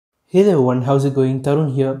Hey there everyone, how's it going?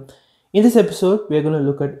 Tharun here. In this episode, we are going to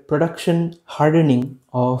look at production hardening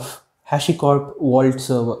of Hashicorp Vault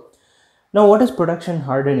server. Now, what is production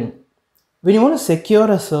hardening? When you want to secure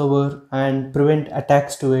a server and prevent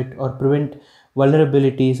attacks to it or prevent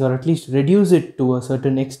vulnerabilities or at least reduce it to a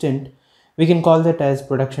certain extent, we can call that as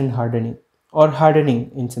production hardening or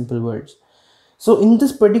hardening in simple words. So in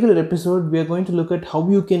this particular episode, we are going to look at how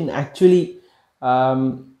you can actually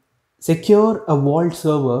secure a vault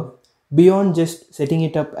server beyond just setting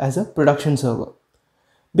it up as a production server.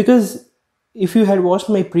 Because if you had watched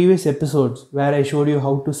my previous episodes where I showed you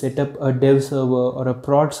how to set up a dev server or a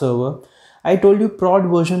prod server, I told you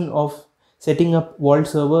prod version of setting up vault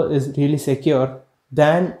server is really secure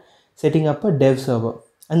than setting up a dev server.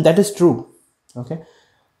 And that is true. Okay.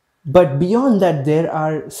 But beyond that, there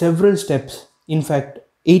are several steps, in fact,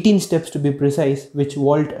 18 steps to be precise, which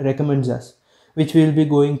Vault recommends us, which we will be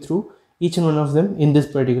going through each and one of them in this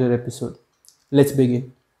particular episode. Let's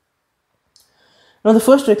begin. Now, the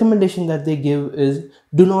first recommendation that they give is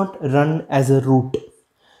do not run as a root.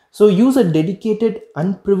 So use a dedicated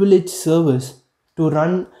unprivileged service to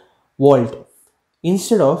run Vault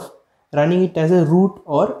instead of running it as a root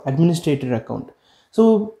or administrator account.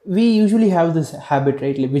 So we usually have this habit,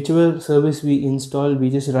 right? Like whichever service we install,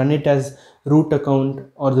 we just run it as root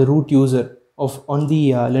account or the root user of on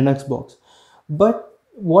the Linux box. But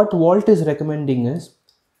what Vault is recommending is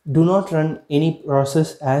do not run any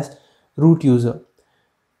process as root user.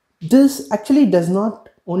 This actually does not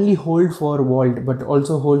only hold for Vault, but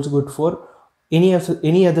also holds good for any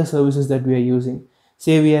other services that we are using.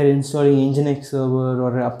 Say we are installing Nginx server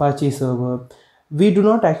or Apache server. We do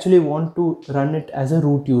not actually want to run it as a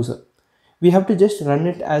root user. We have to just run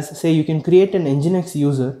it as, say, you can create an Nginx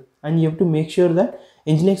user and you have to make sure that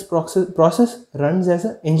Nginx process runs as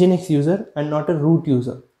an Nginx user and not a root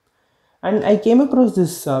user. And I came across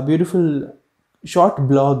this beautiful short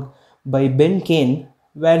blog by Ben Kane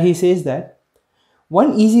where he says that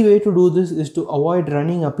one easy way to do this is to avoid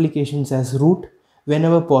running applications as root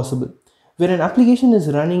whenever possible. When an application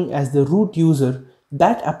is running as the root user,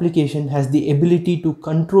 that application has the ability to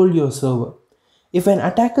control your server. If an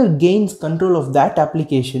attacker gains control of that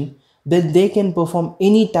application, then they can perform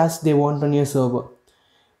any task they want on your server.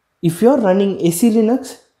 If you're running SE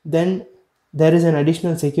Linux, then there is an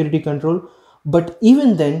additional security control, but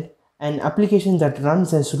even then, an application that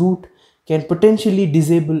runs as root can potentially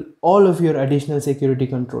disable all of your additional security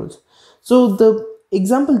controls. So the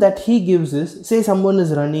example that he gives is, say someone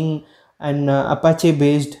is running an Apache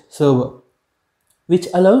based server which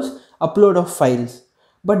allows upload of files,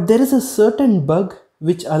 but there is a certain bug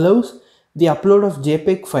which allows the upload of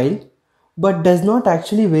JPEG file but does not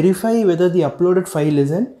actually verify whether the uploaded file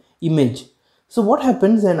is an image. So what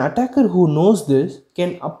happens, an attacker who knows this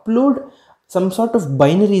can upload some sort of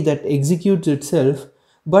binary that executes itself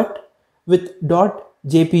but with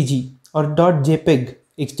 .jpg or .jpeg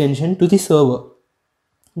extension to the server.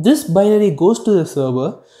 This binary goes to the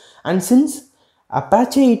server, and since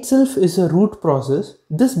Apache itself is a root process,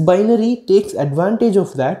 this binary takes advantage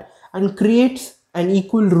of that and creates an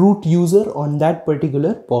equal root user on that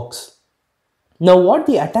particular box. Now what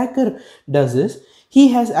the attacker does is, he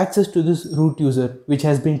has access to this root user which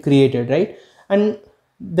has been created, right? And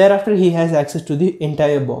thereafter he has access to the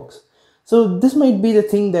entire box. So this might be the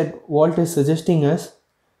thing that Vault is suggesting us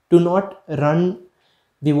to not run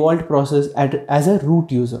the Vault process as a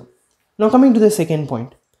root user. Now coming to the second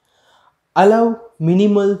point, allow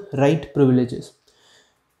minimal write privileges.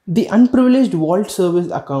 The unprivileged Vault service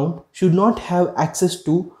account should not have access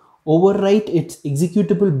to overwrite its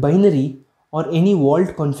executable binary or any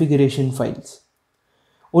Vault configuration files.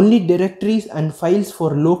 Only directories and files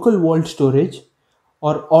for local Vault storage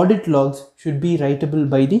or audit logs should be writable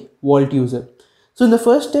by the Vault user. So in the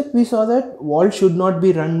first step, we saw that Vault should not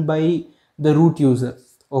be run by the root user.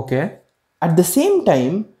 Okay. At the same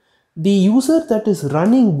time, the user that is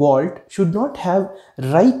running Vault should not have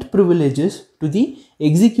write privileges to the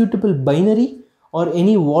executable binary or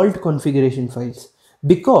any Vault configuration files,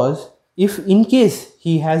 because if in case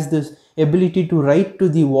he has this ability to write to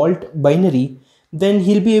the Vault binary, then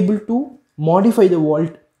he'll be able to modify the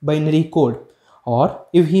Vault binary code. Or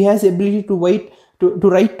if he has ability to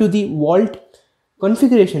write to the Vault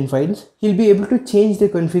configuration files, he'll be able to change the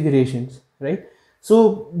configurations, right?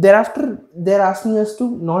 So thereafter, they're asking us to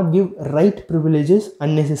not give write privileges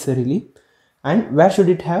unnecessarily. And where should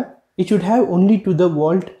it have? It should have only to the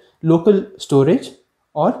Vault local storage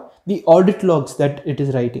or the audit logs that it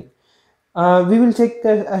is writing. We will check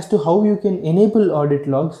as to how you can enable audit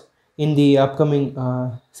logs in the upcoming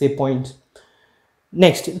say points.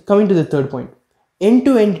 Next, coming to the third point,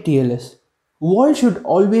 end-to-end TLS. vault should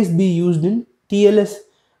always be used in TLS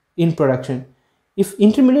in production. If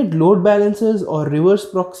intermediate load balancers or reverse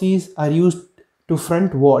proxies are used to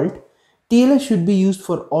front vault, TLS should be used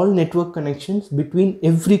for all network connections between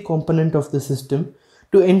every component of the system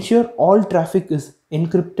to ensure all traffic is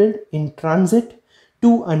encrypted in transit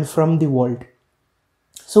to and from the vault.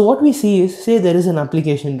 So what we see is, say there is an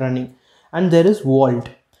application running and there is vault.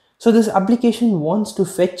 So this application wants to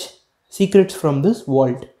fetch secrets from this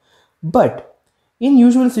vault. But in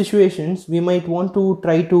usual situations, we might want to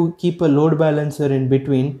try to keep a load balancer in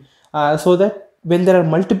between so that when there are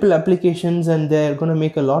multiple applications and they're going to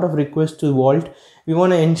make a lot of requests to vault, we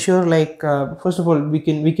want to ensure first of all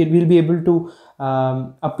we'll be able to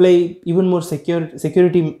apply even more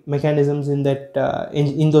security mechanisms in that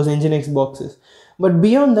in those Nginx boxes. But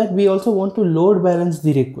beyond that, we also want to load balance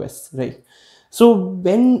the requests, right? So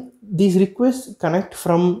when these requests connect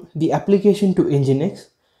from the application to Nginx,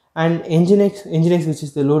 and Nginx, which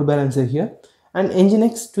is the load balancer here, and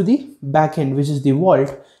Nginx to the backend, which is the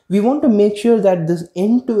vault, we want to make sure that this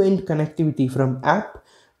end-to-end connectivity from app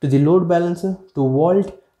to the load balancer to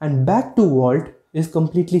vault and back to vault is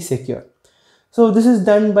completely secure. So this is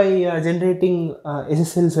done by generating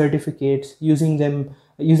SSL certificates, using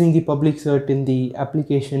the public cert in the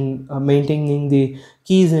application, maintaining the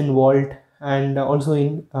keys in vault, and also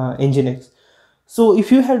in Nginx. So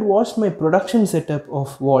if you had watched my production setup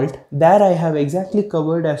of vault, there I have exactly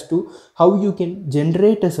covered as to how you can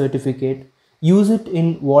generate a certificate, use it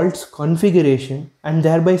in vault's configuration, and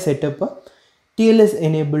thereby set up a TLS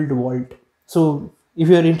enabled vault. So if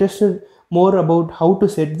you are interested more about how to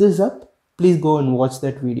set this up, please go and watch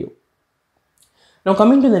that video. Now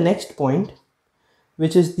coming to the next point,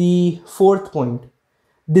 which is the fourth point,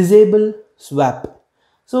 disable swap.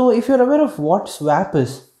 So if you're aware of what swap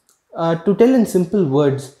is, to tell in simple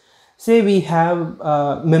words, say we have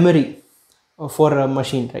memory for a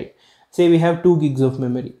machine, right? Say we have 2 gigs of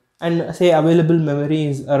memory, and say available memory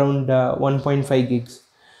is around 1.5 gigs.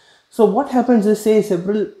 So what happens is, say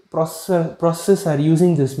several processors are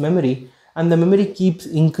using this memory, and the memory keeps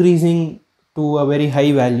increasing to a very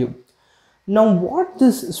high value. Now what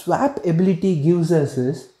this swap ability gives us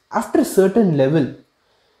is, after a certain level,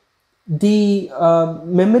 the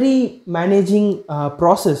memory managing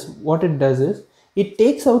process, what it does is, it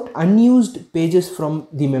takes out unused pages from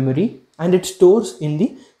the memory and it stores in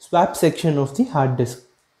the swap section of the hard disk,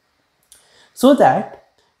 so that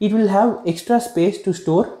it will have extra space to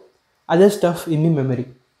store other stuff in the memory,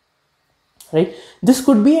 right? This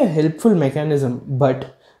could be a helpful mechanism,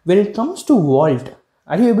 but when it comes to vault,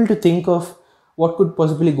 are you able to think of what could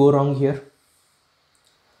possibly go wrong here?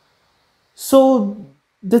 So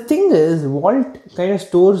the thing is, vault kind of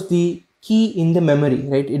stores the key in the memory,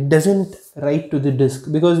 right? It doesn't write to the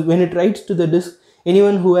disk, because when it writes to the disk,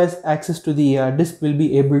 anyone who has access to the disk will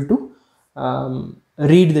be able to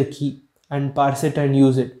read the key and parse it and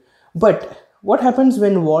use it. But what happens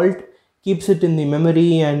when vault keeps it in the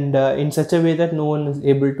memory and in such a way that no one is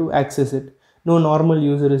able to access it? No normal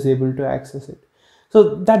user is able to access it.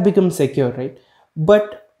 So that becomes secure, right?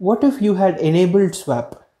 But what if you had enabled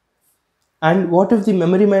swap? And what if the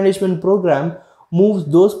memory management program moves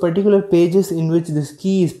those particular pages in which this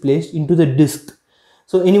key is placed into the disk?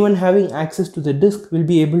 So anyone having access to the disk will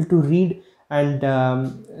be able to read and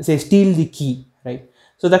say steal the key, right?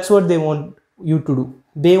 So that's what they want you to do.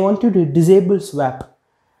 They want you to disable swap.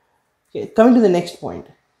 Okay, coming to the next point,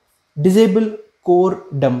 disable core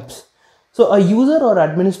dumps. So a user or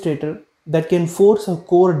administrator that can force a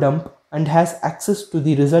core dump and has access to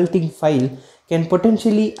the resulting file can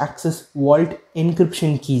potentially access vault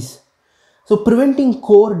encryption keys. So preventing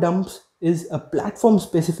core dumps is a platform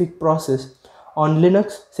specific process on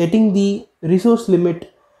Linux. Setting the resource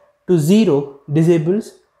limit to 0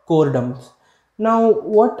 disables core dumps. Now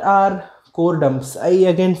what are core dumps? I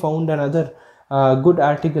again found another good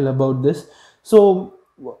article about this. So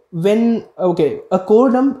a core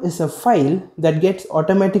dump is a file that gets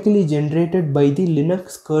automatically generated by the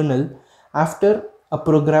Linux kernel after a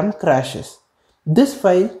program crashes. This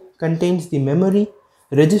file contains the memory,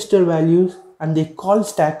 register values, and the call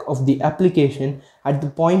stack of the application at the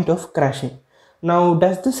point of crashing. Now,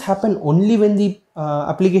 does this happen only when the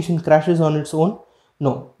application crashes on its own?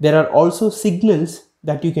 No, there are also signals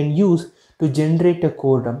that you can use to generate a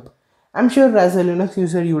core dump. I'm sure as a Linux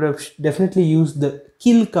user, you would have definitely used the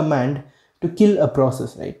kill command to kill a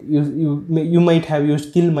process, right? You might have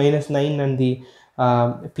used kill -9 and the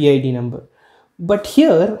PID number. But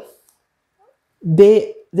here,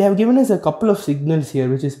 they have given us a couple of signals here,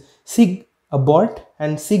 which is sig abort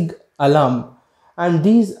and sig alarm, and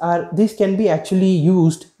these can be actually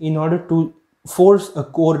used in order to force a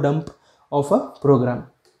core dump of a program.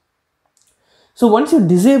 So once you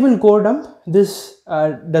disable core dump, this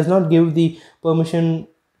does not give the permission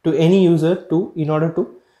to any user in order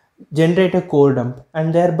to generate a core dump,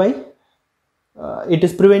 and thereby it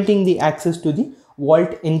is preventing the access to the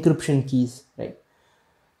vault encryption keys, right?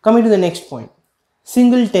 Coming to the next point,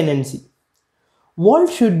 single tenancy.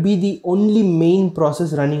 Vault should be the only main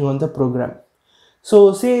process running on the program.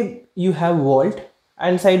 So say you have vault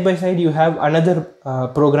and side by side you have another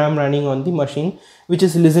program running on the machine which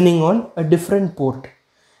is listening on a different port.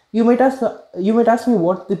 You might ask me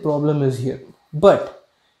what the problem is here. But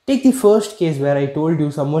take the first case where I told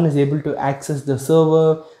you someone is able to access the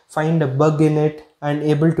server, find a bug in it, and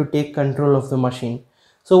able to take control of the machine.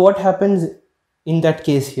 So what happens in that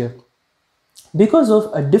case here? Because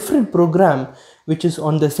of a different program which is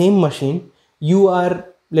on the same machine, you are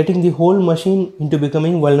letting the whole machine into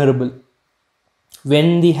becoming vulnerable.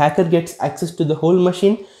 When the hacker gets access to the whole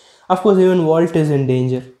machine, of course even vault is in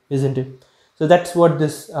danger, isn't it? So that's what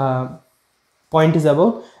this point is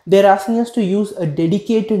about. They're asking us to use a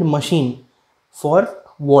dedicated machine for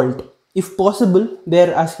vault. If possible,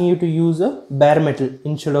 they're asking you to use a bare metal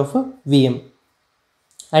instead of a VM.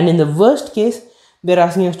 And in the worst case, they're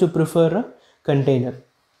asking us to prefer a container.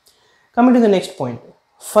 Coming to the next point,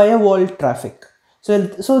 firewall traffic. So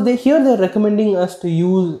they're recommending us to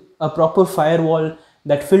use a proper firewall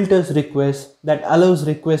that filters requests, that allows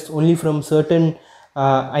requests only from certain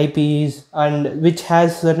IPs, and which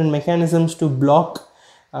has certain mechanisms to block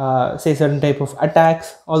say certain type of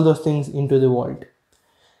attacks, all those things into the vault.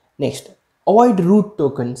 Next, avoid root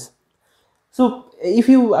tokens. So if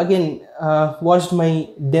you again watched my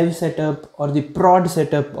dev setup or the prod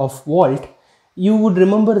setup of vault, you would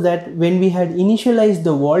remember that when we had initialized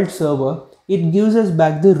the vault server, it gives us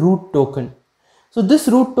back the root token. So this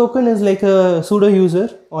root token is like a pseudo user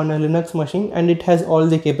on a Linux machine, and it has all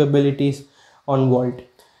the capabilities on vault.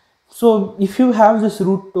 So if you have this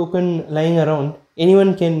root token lying around,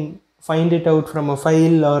 anyone can find it out from a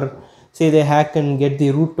file, or say they hack and get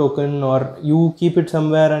the root token, or you keep it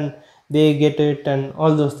somewhere and they get it, and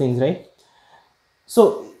all those things, right?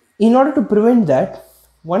 So in order to prevent that,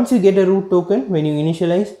 once you get a root token, when you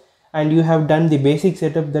initialize and you have done the basic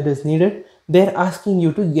setup that is needed, they're asking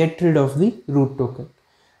you to get rid of the root token.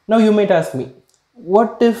 Now you might ask me,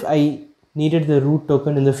 what if I needed the root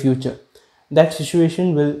token in the future? That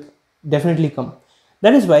situation will definitely come.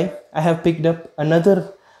 That is why I have picked up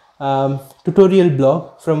another tutorial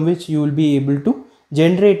blog from which you will be able to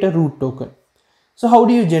generate a root token. So how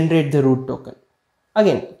do you generate the root token?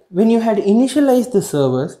 Again, when you had initialized the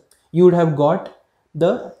servers, you would have got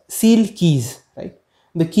the seal keys, right?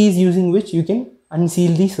 The keys using which you can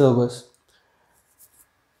unseal the servers.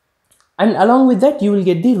 And along with that, you will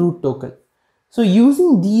get the root token. So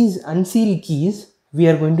using these unseal keys, we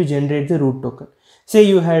are going to generate the root token. Say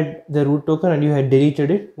you had the root token and you had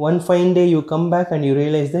deleted it. One fine day you come back and you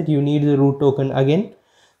realize that you need the root token again.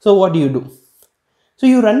 So what do? So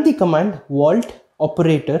you run the command vault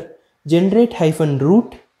operator generate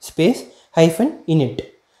 -root space -init.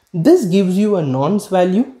 This gives you a nonce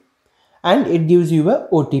value and it gives you a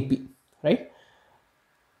OTP, right?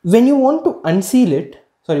 When you want to unseal it,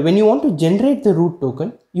 when you want to generate the root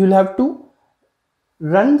token, you'll have to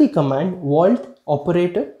run the command vault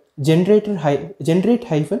operator generate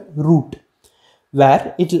 -root,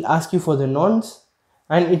 where it will ask you for the nonce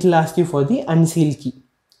and it will ask you for the unseal key.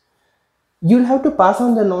 You'll have to pass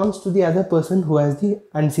on the nonce to the other person who has the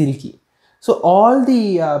unseal key. So all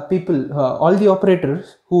the all the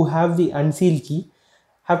operators who have the unseal key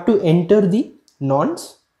have to enter the nonce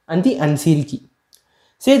and the unseal key.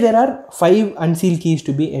 Say there are 5 unseal keys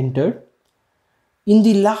to be entered. In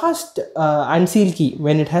the last unseal key,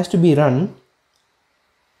 when it has to be run,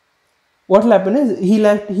 what will happen is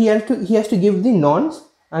he has to give the nonce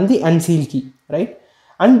and the unseal key, right?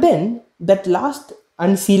 And then that last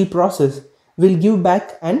unseal process will give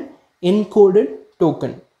back an encoded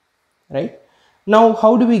token, right? Now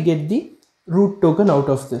how do we get the root token out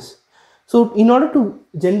of this? So in order to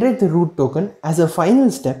generate the root token, as a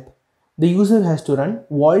final step, the user has to run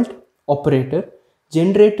vault operator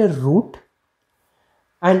generator root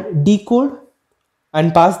and decode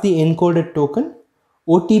and pass the encoded token,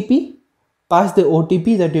 OTP, pass the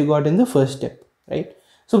OTP that you got in the first step, right?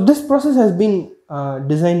 So this process has been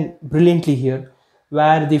designed brilliantly here,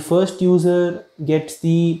 where the first user gets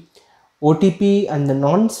the OTP and the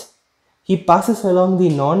nonce. He passes along the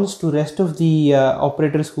nonce to rest of the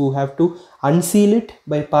operators who have to unseal it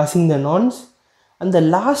by passing the nonce, and the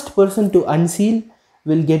last person to unseal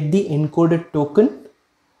will get the encoded token.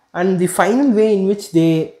 And the final way in which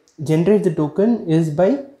they generate the token is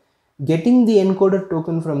by getting the encoder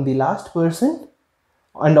token from the last person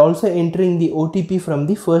and also entering the OTP from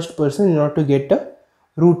the first person in order to get a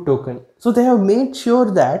root token. So they have made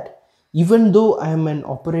sure that even though I am an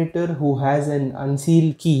operator who has an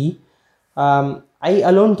Unseal key, I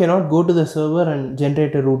alone cannot go to the server and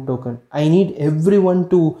generate a root token. I need everyone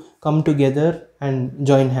to come together and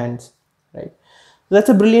join hands, right? So that's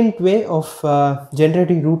a brilliant way of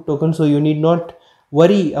generating root token. So you need not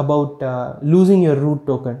worry about losing your root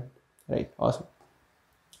token, right? Awesome.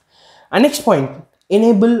 And next point,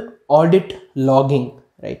 enable audit logging,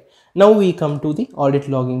 right? Now we come to the audit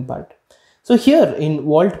logging part. So here in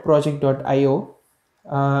vaultproject.io,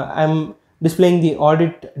 I'm displaying the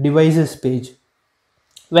audit devices page,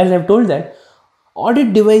 where I've told that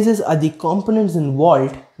audit devices are the components in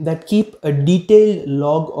Vault that keep a detailed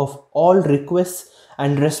log of all requests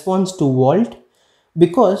and response to Vault,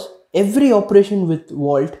 because every operation with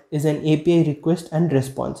Vault is an API request and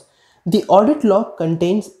response. The audit log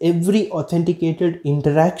contains every authenticated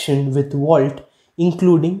interaction with Vault,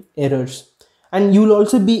 including errors. And you will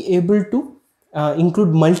also be able to include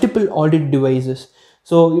multiple audit devices.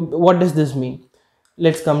 So what does this mean?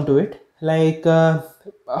 Let's come to it. Like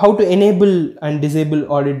how to enable and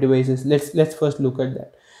disable audit devices. Let's first look at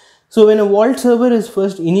that. So when a Vault server is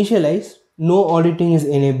first initialized, no auditing is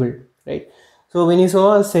enabled, right? So when you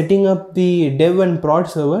saw us setting up the dev and prod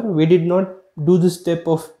server, we did not do the step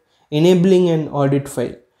of enabling an audit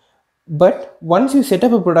file. But once you set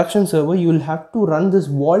up a production server, you will have to run this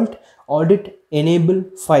Vault audit enable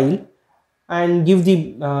file and give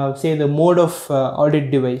the say the mode of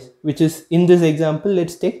audit device, which is in this example,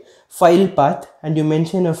 let's take file path, and you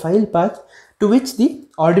mention a file path to which the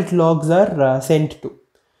audit logs are sent to.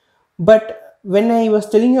 But when I was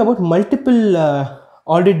telling you about multiple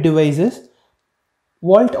audit devices,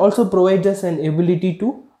 Vault also provides us an ability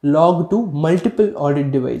to log to multiple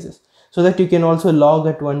audit devices, so that you can also log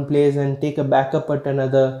at one place and take a backup at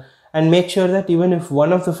another, and make sure that even if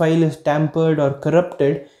one of the file is tampered or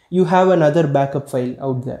corrupted, you have another backup file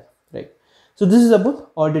out there, right? So this is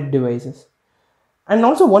about audit devices. And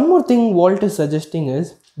also one more thing Vault is suggesting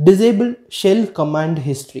is disable shell command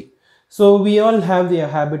history. So we all have the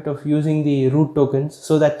habit of using the root tokens.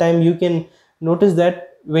 So that time you can notice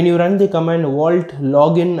that when you run the command vault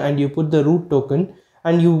login and you put the root token,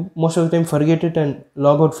 and you most of the time forget it and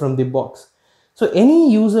log out from the box. So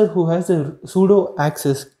any user who has a sudo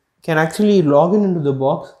access can actually log in into the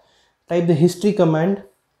box, type the history command,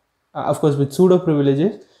 of course with sudo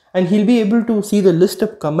privileges, and he'll be able to see the list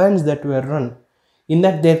of commands that were run. In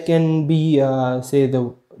that there can be say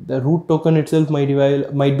the root token itself might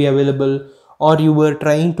be available, or you were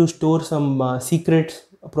trying to store some secrets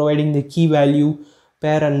providing the key value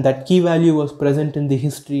pair, and that key value was present in the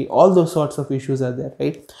history. All those sorts of issues are there,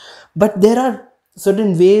 right? But there are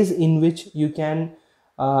certain ways in which you can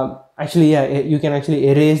you can actually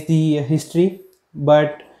erase the history.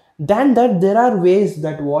 But than that, there are ways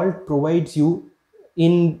that Vault provides you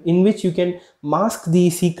in which you can mask the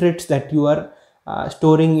secrets that you are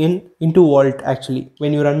storing into Vault actually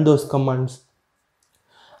when you run those commands.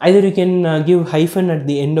 Either you can give hyphen at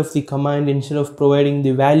the end of the command instead of providing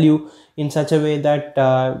the value in such a way that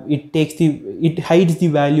it hides the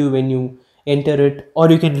value when you enter it, or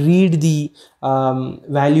you can read the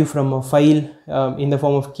value from a file in the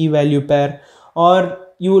form of key value pair, or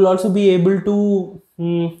you will also be able to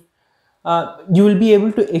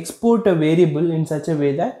export a variable in such a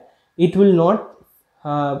way that it will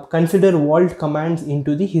not consider Vault commands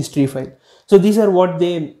into the history file. So these are what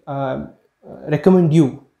they recommend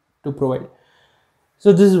you to provide.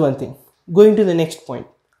 So this is one thing. Going to the next point,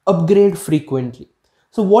 upgrade frequently.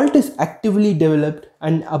 So Vault is actively developed,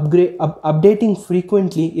 and updating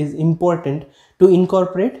frequently is important to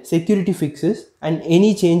incorporate security fixes and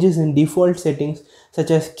any changes in default settings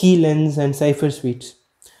such as key lengths and cipher suites.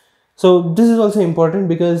 So this is also important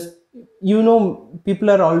because people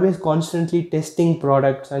are always constantly testing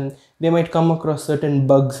products, and they might come across certain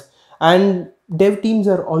bugs, and dev teams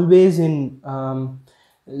are always in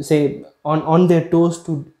on their toes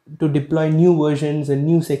to deploy new versions and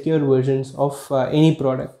new secure versions of any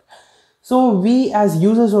product. So we as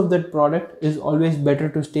users of that product is always better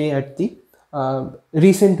to stay at the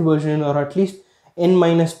recent version, or at least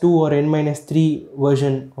n-2 or n-3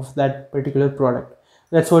 version of that particular product.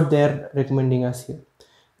 That's what they're recommending us here.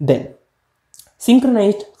 Then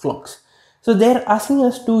synchronized clocks. So they're asking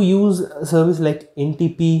us to use a service like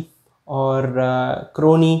NTP or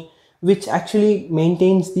Crony, which actually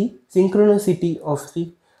maintains the synchronicity of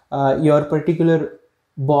the your particular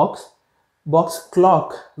box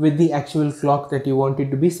clock with the actual clock that you want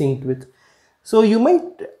it to be synced with. So you might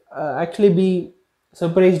actually be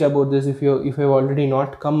surprised about this if you've already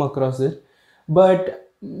not come across this, but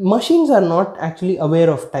machines are not actually aware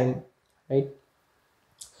of time, right?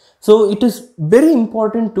 So it is very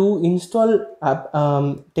important to install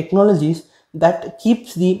technologies that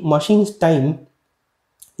keeps the machine's time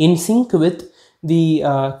in sync with the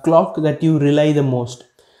clock that you rely the most.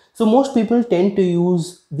 So most people tend to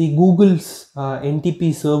use the Google's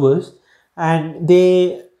NTP servers, and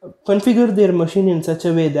they configure their machine in such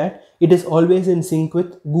a way that it is always in sync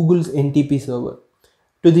with Google's NTP server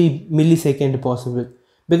to the millisecond possible,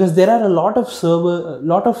 because there are a lot of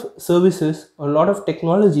services or a lot of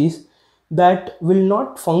technologies that will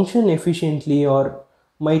not function efficiently or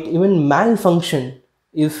might even malfunction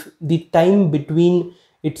if the time between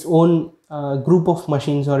its own group of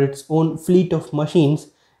machines or its own fleet of machines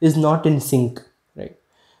is not in sync, right?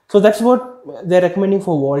 So that's what they're recommending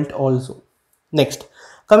for Vault also. Next,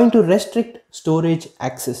 coming to restrict storage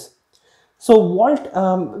access. So Vault,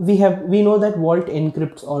 we know that Vault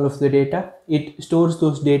encrypts all of the data. It stores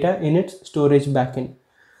those data in its storage backend.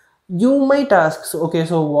 You might ask, so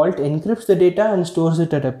Vault encrypts the data and stores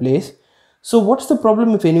it at a place. So what's the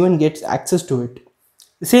problem if anyone gets access to it?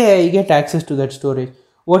 Say I get access to that storage.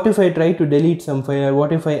 What if I try to delete some file, or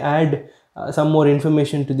what if I add some more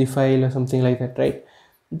information to the file or something like that, right?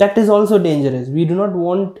 That is also dangerous. We do not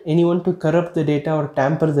want anyone to corrupt the data or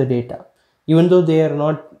tamper the data. Even though they are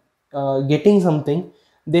not getting something,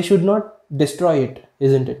 they should not destroy it,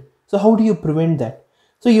 isn't it? So how do you prevent that?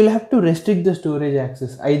 So you'll have to restrict the storage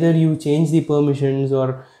access. Either you change the permissions,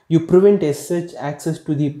 or you prevent such access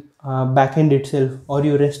to the backend itself, or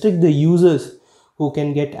you restrict the users who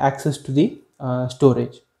can get access to the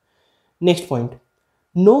storage. Next point,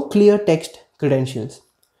 no clear text credentials.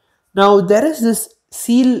 Now there is this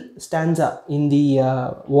seal stanza in the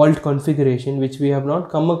Vault configuration which we have not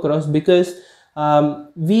come across, because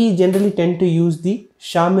we generally tend to use the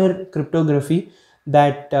Shamir cryptography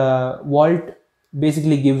that Vault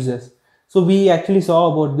basically gives us. So we actually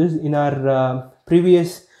saw about this in our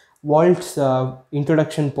previous Vault's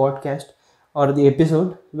introduction podcast, or the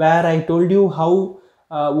episode where I told you how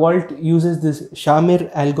Vault uses this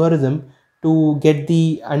Shamir algorithm to get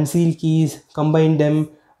the Unseal keys, combine them,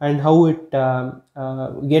 and how it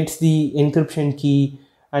gets the encryption key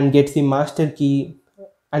and gets the master key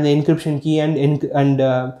and the encryption key and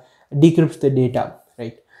decrypts the data,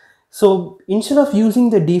 right? So instead of using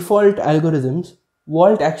the default algorithms,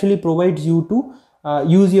 Vault actually provides you to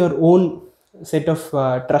use your own set of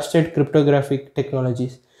trusted cryptographic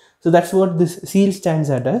technologies. So that's what this seal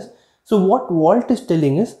stanza does. So what Vault is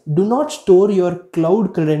telling is, do not store your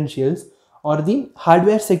cloud credentials or the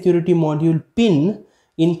hardware security module pin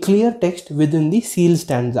in clear text within the seal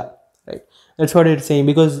stanza, right? That's what it's saying,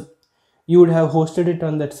 because you would have hosted it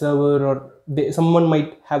on that server, or someone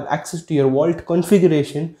might have access to your Vault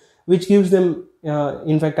configuration, which gives them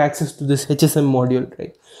in fact access to this HSM module,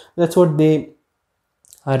 right? That's what they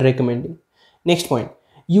are recommending. Next point,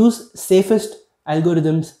 use safest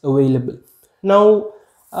algorithms available. Now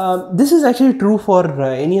this is actually true for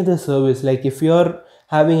any other service. Like if you're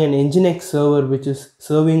having an Nginx server which is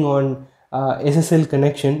serving on SSL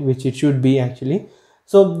connection, which it should be actually,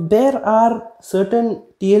 so there are certain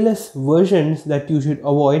TLS versions that you should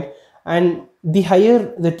avoid, and the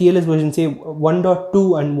higher the TLS version, say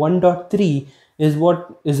 1.2 and 1.3, is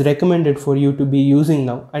what is recommended for you to be using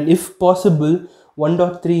now. And if possible,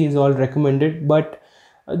 1.3 is all recommended, but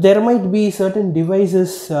there might be certain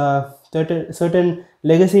devices, certain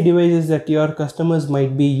legacy devices that your customers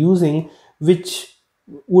might be using which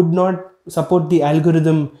would not support the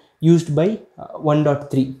algorithm used by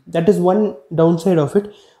 1.3. That is one downside of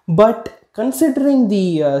it. But considering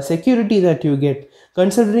the security that you get,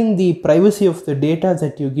 considering the privacy of the data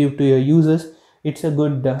that you give to your users, it's a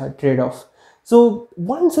good trade-off. So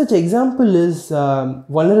one such example is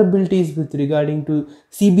vulnerabilities with regarding to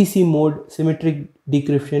CBC mode symmetric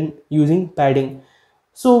decryption using padding.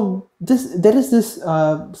 So there is this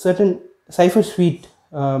certain cipher suite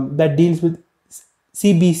that deals with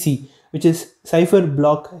CBC, which is cipher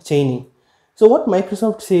block chaining. So what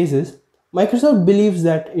Microsoft says is, Microsoft believes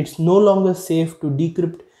that it's no longer safe to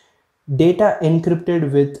decrypt data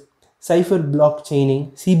encrypted with cipher block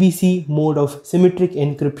chaining CBC mode of symmetric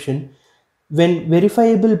encryption when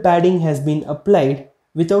verifiable padding has been applied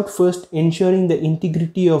without first ensuring the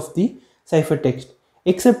integrity of the ciphertext,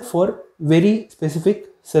 except for very specific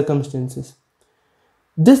circumstances.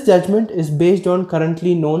 This judgment is based on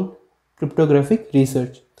currently known cryptographic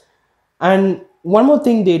research. And one more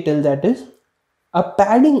thing they tell, that is, a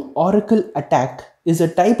padding oracle attack is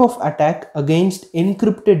a type of attack against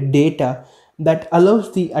encrypted data that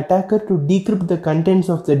allows the attacker to decrypt the contents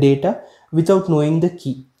of the data without knowing the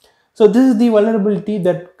key. So this is the vulnerability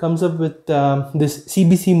that comes up with this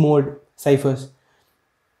CBC mode ciphers.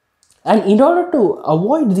 And in order to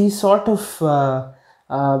avoid these sort of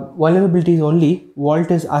vulnerabilities only,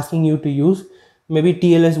 Vault is asking you to use maybe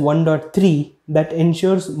TLS 1.3 that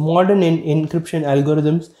ensures modern encryption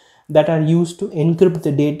algorithms that are used to encrypt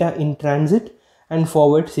the data in transit and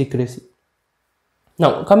forward secrecy.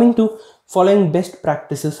 Now, coming to following best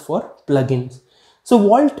practices for plugins. So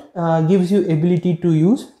Vault gives you ability to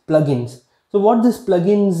use plugins. So what this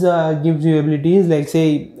plugins gives you ability is, like,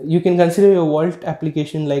 say, you can consider your Vault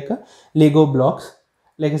application like a Lego blocks,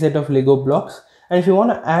 like a set of Lego blocks. And if you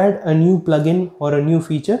want to add a new plugin or a new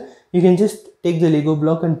feature, you can just take the Lego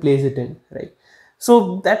block and place it in, right?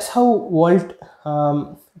 So that's how Vault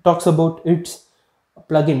talks about its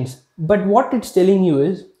plugins. But what it's telling you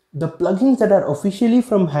is the plugins that are officially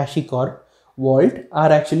from Hashicorp Vault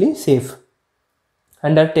are actually safe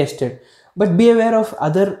and are tested. But be aware of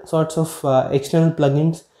other sorts of external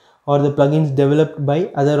plugins or the plugins developed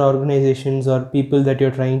by other organizations or people that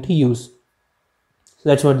you're trying to use. So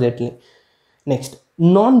that's what they're telling. Next,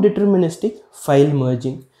 non-deterministic file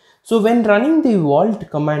merging. So when running the Vault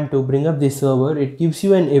command to bring up the server, it gives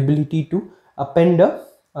you an ability to append a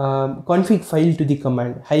config file to the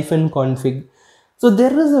command -config. So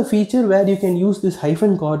there is a feature where you can use this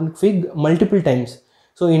 -config multiple times.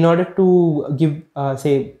 So in order to give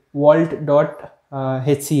say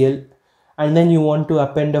vault.hcl, and then you want to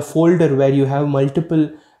append a folder where you have multiple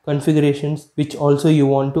configurations which also you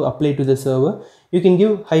want to apply to the server, you can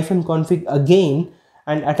give -config again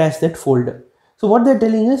and attach that folder. So what they're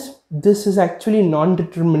telling is this is actually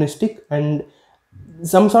non-deterministic, and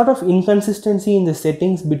some sort of inconsistency in the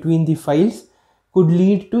settings between the files could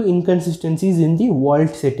lead to inconsistencies in the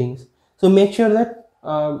Vault settings. So make sure that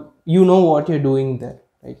you know what you're doing there,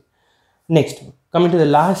 right? Next, coming to the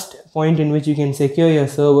last point in which you can secure your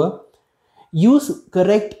server, use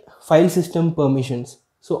correct file system permissions.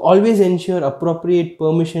 So always ensure appropriate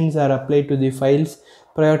permissions are applied to the files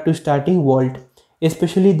prior to starting Vault,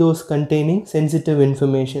 especially those containing sensitive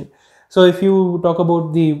information. So if you talk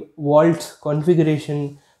about the Vault's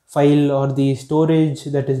configuration file or the storage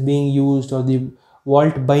that is being used or the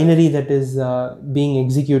Vault binary that is being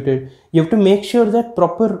executed, you have to make sure that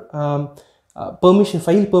proper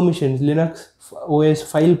file permissions, Linux OS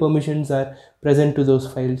file permissions are present to those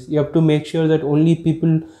files. You have to make sure that only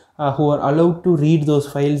people who are allowed to read those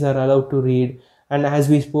files are allowed to read. And as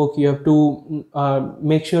we spoke, you have to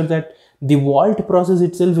make sure that the Vault process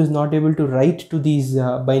itself is not able to write to these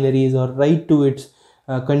binaries or write to its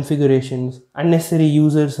configurations. Unnecessary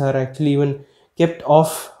users are actually even kept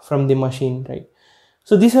off from the machine, right?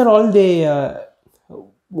 So these are all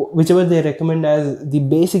whichever they recommend as the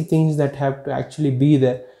basic things that have to actually be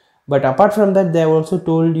there. But apart from that, they have also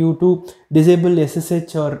told you to disable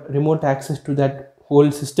SSH or remote access to that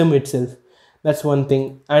whole system itself. That's one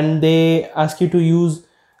thing. And they ask you to use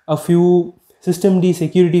a few systemd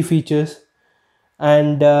security features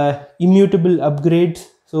and immutable upgrades.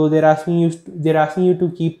 So they're asking you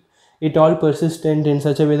to keep it all persistent in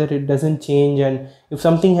such a way that it doesn't change, and if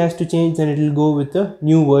something has to change, then it will go with a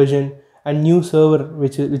new version and new server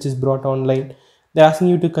which is brought online. They're asking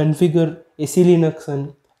you to configure SE Linux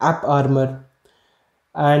and AppArmor,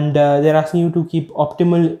 and they're asking you to keep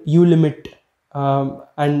optimal ulimit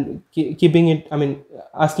and keeping it,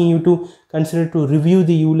 asking you to consider to review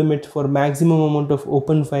the ulimit for maximum amount of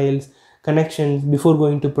open files connections before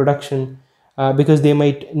going to production, because they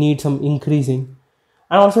might need some increasing.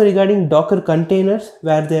 And also regarding Docker containers,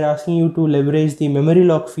 where they're asking you to leverage the memory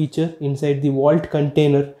lock feature inside the Vault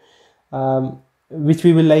container, which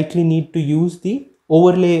we will likely need to use the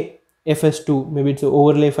overlay FS2, maybe it's an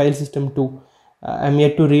overlay file system 2. I'm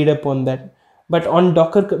yet to read up on that. But on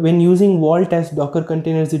Docker, when using Vault as Docker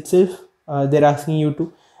containers itself, they're asking you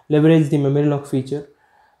to leverage the memory lock feature.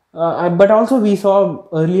 But also we saw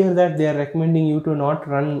earlier that they are recommending you to not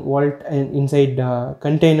run Vault inside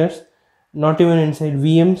containers, not even inside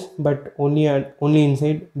VMs, but only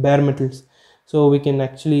inside bare metals. So we can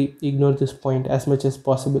actually ignore this point as much as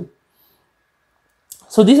possible.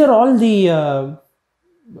 So these are all the,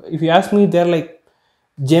 if you ask me, they're like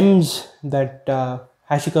gems that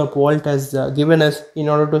Hashicorp Vault has given us in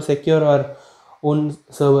order to secure our own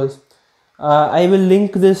servers. I will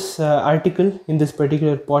link this article in this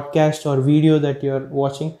particular podcast or video that you're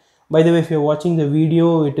watching. By the way, if you're watching the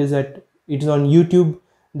video, it is on YouTube,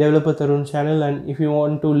 Developer Tharun channel, and if you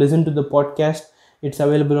want to listen to the podcast, it's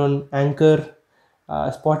available on Anchor,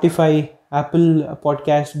 Spotify, Apple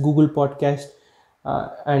Podcast, Google Podcast,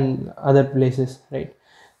 and other places, right?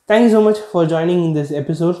 Thank you so much for joining in this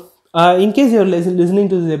episode. In case you're listening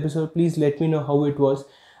to this episode, please let me know how it was,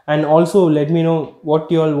 and also let me know what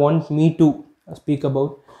you all want me to speak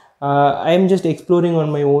about. I am just exploring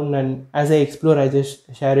on my own, and as I explore, I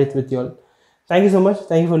just share it with you all. Thank you so much.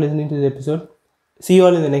 Thank you for listening to this episode. See you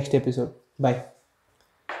all in the next episode. Bye.